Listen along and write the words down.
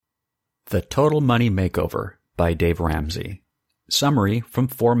The Total Money Makeover by Dave Ramsey. Summary from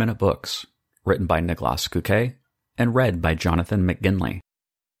 4 Minute Books, written by Nicholas Couquet and read by Jonathan McGinley.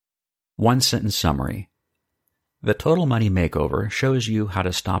 One-sentence summary. The Total Money Makeover shows you how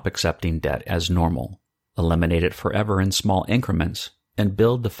to stop accepting debt as normal, eliminate it forever in small increments, and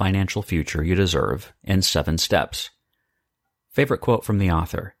build the financial future you deserve in 7 steps. Favorite quote from the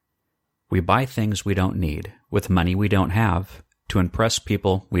author. We buy things we don't need with money we don't have to impress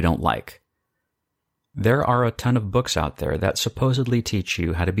people we don't like. There are a ton of books out there that supposedly teach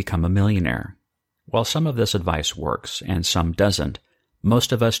you how to become a millionaire. While some of this advice works and some doesn't,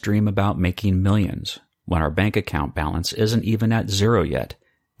 most of us dream about making millions when our bank account balance isn't even at 0 yet.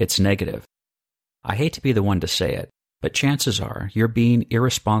 It's negative. I hate to be the one to say it, but chances are you're being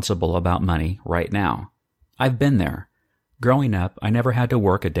irresponsible about money right now. I've been there. Growing up, I never had to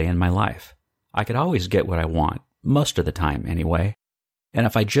work a day in my life. I could always get what I want, most of the time anyway. And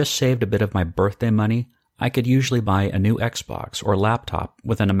if I just saved a bit of my birthday money, I could usually buy a new Xbox or laptop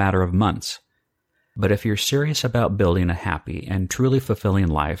within a matter of months. But if you're serious about building a happy and truly fulfilling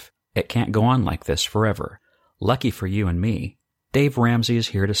life, it can't go on like this forever. Lucky for you and me, Dave Ramsey is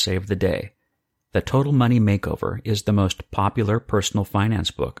here to save the day. The Total Money Makeover is the most popular personal finance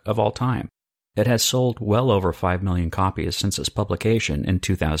book of all time. It has sold well over 5 million copies since its publication in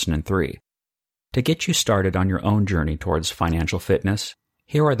 2003. To get you started on your own journey towards financial fitness,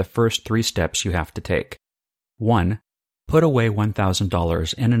 here are the first 3 steps you have to take. 1. Put away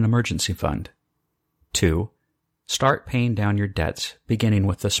 $1,000 in an emergency fund. 2. Start paying down your debts, beginning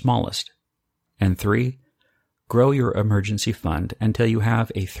with the smallest. And 3. Grow your emergency fund until you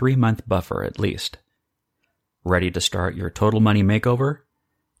have a 3-month buffer at least. Ready to start your total money makeover?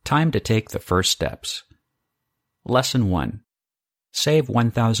 Time to take the first steps. Lesson 1. Save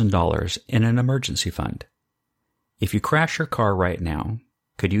 $1,000 in an emergency fund. If you crash your car right now,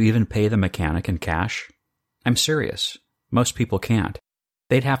 could you even pay the mechanic in cash? I'm serious. Most people can't.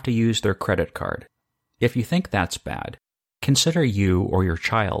 They'd have to use their credit card. If you think that's bad, consider you or your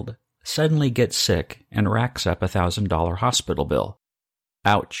child suddenly gets sick and racks up $1,000 hospital bill.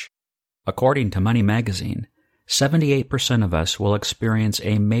 Ouch. According to Money Magazine, 78% of us will experience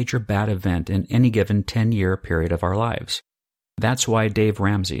a major bad event in any given 10-year period of our lives. That's why Dave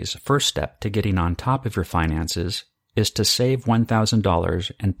Ramsey's first step to getting on top of your finances is to save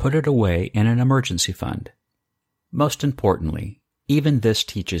 $1,000 and put it away in an emergency fund. Most importantly, even this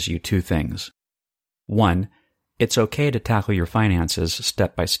teaches you 2 things. 1. It's okay to tackle your finances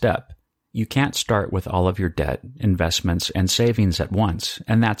step by step. You can't start with all of your debt, investments, and savings at once,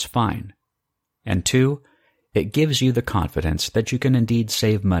 and that's fine. And 2, it gives you the confidence that you can indeed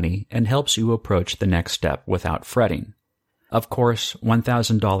save money and helps you approach the next step without fretting. Of course,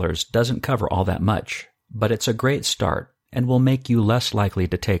 $1,000 doesn't cover all that much, but it's a great start and will make you less likely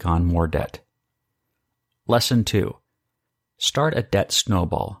to take on more debt. Lesson 2. Start a debt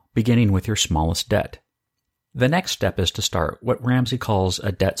snowball, beginning with your smallest debt. The next step is to start what Ramsey calls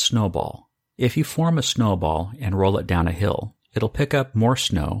a debt snowball. If you form a snowball and roll it down a hill, it'll pick up more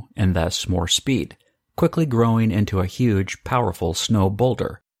snow and thus more speed, quickly growing into a huge, powerful snow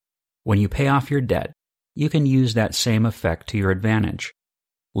boulder. When you pay off your debt, you can use that same effect to your advantage.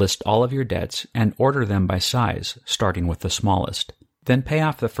 List all of your debts and order them by size, starting with the smallest. Then pay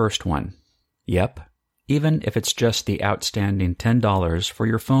off the first one. Yep, even if it's just the outstanding $10 for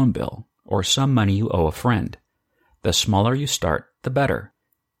your phone bill or some money you owe a friend. The smaller you start, the better.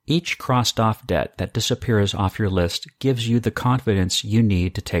 Each crossed-off debt that disappears off your list gives you the confidence you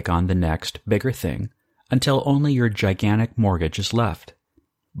need to take on the next, bigger thing until only your gigantic mortgage is left.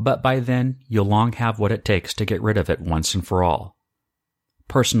 But by then, you'll long have what it takes to get rid of it once and for all.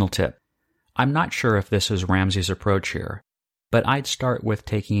 Personal tip. I'm not sure if this is Ramsey's approach here, but I'd start with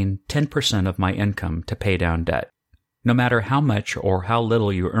taking 10% of my income to pay down debt. No matter how much or how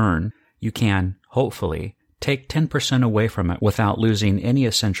little you earn, you can, hopefully, take 10% away from it without losing any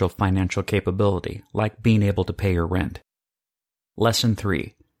essential financial capability, like being able to pay your rent. Lesson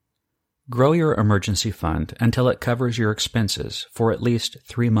 3. Grow your emergency fund until it covers your expenses for at least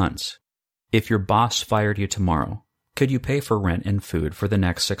 3 months. If your boss fired you tomorrow, could you pay for rent and food for the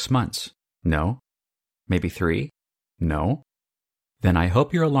next 6 months? No? Maybe 3? No? Then I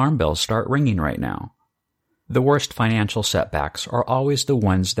hope your alarm bells start ringing right now. The worst financial setbacks are always the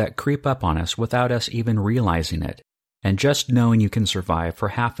ones that creep up on us without us even realizing it, and just knowing you can survive for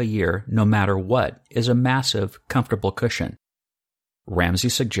half a year no matter what is a massive, comfortable cushion. Ramsey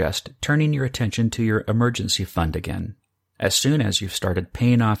suggests turning your attention to your emergency fund again, as soon as you've started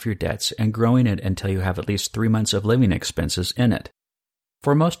paying off your debts and growing it until you have at least 3 months of living expenses in it.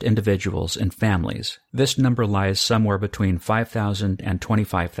 For most individuals and families, this number lies somewhere between $5,000 and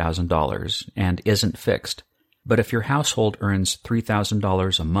 $25,000 and isn't fixed. But if your household earns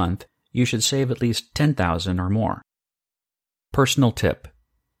 $3,000 a month, you should save at least $10,000 or more. Personal tip: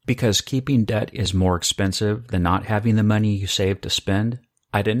 because keeping debt is more expensive than not having the money you save to spend,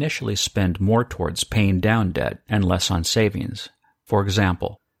 I'd initially spend more towards paying down debt and less on savings. For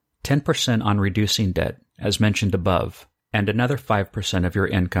example, 10% on reducing debt, as mentioned above, and another 5% of your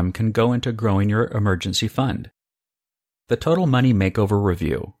income can go into growing your emergency fund. The Total Money Makeover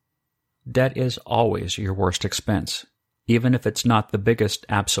Review. Debt is always your worst expense. Even if it's not the biggest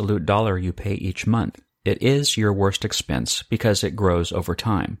absolute dollar you pay each month, it is your worst expense because it grows over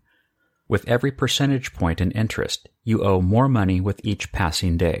time. With every percentage point in interest, you owe more money with each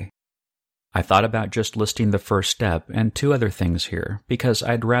passing day. I thought about just listing the first step and 2 other things here because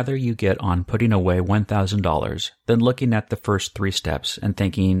I'd rather you get on putting away $1,000 than looking at the first 3 steps and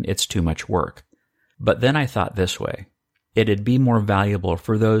thinking it's too much work. But then I thought this way: it'd be more valuable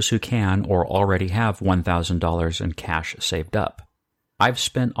for those who can or already have $1,000 in cash saved up. I've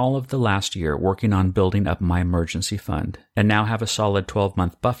spent all of the last year working on building up my emergency fund and now have a solid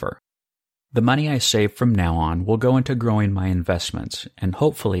 12-month buffer. The money I save from now on will go into growing my investments and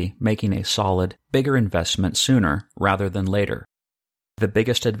hopefully making a solid, bigger investment sooner rather than later. The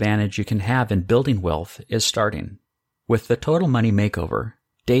biggest advantage you can have in building wealth is starting. With the Total Money Makeover,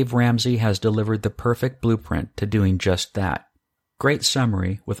 Dave Ramsey has delivered the perfect blueprint to doing just that. Great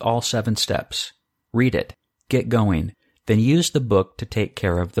summary with all 7 steps. Read it, get going, then use the book to take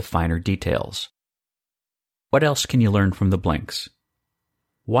care of the finer details. What else can you learn from the blinks?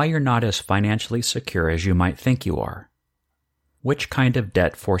 Why you're not as financially secure as you might think you are. Which kind of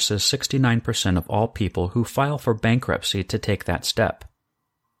debt forces 69% of all people who file for bankruptcy to take that step?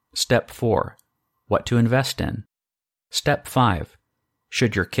 Step 4. What to invest in. Step 5.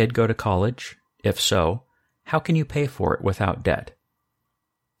 Should your kid go to college? If so, how can you pay for it without debt?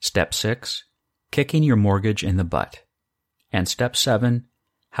 Step 6. Kicking your mortgage in the butt. And Step 7.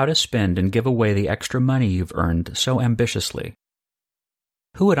 How to spend and give away the extra money you've earned so ambitiously.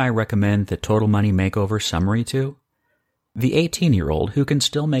 Who would I recommend the Total Money Makeover summary to? The 18-year-old who can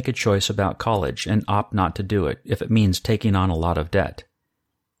still make a choice about college and opt not to do it if it means taking on a lot of debt.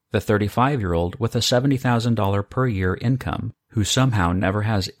 The 35-year-old with a $70,000 per year income who somehow never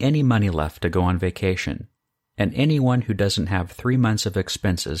has any money left to go on vacation. And anyone who doesn't have 3 months of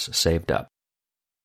expenses saved up.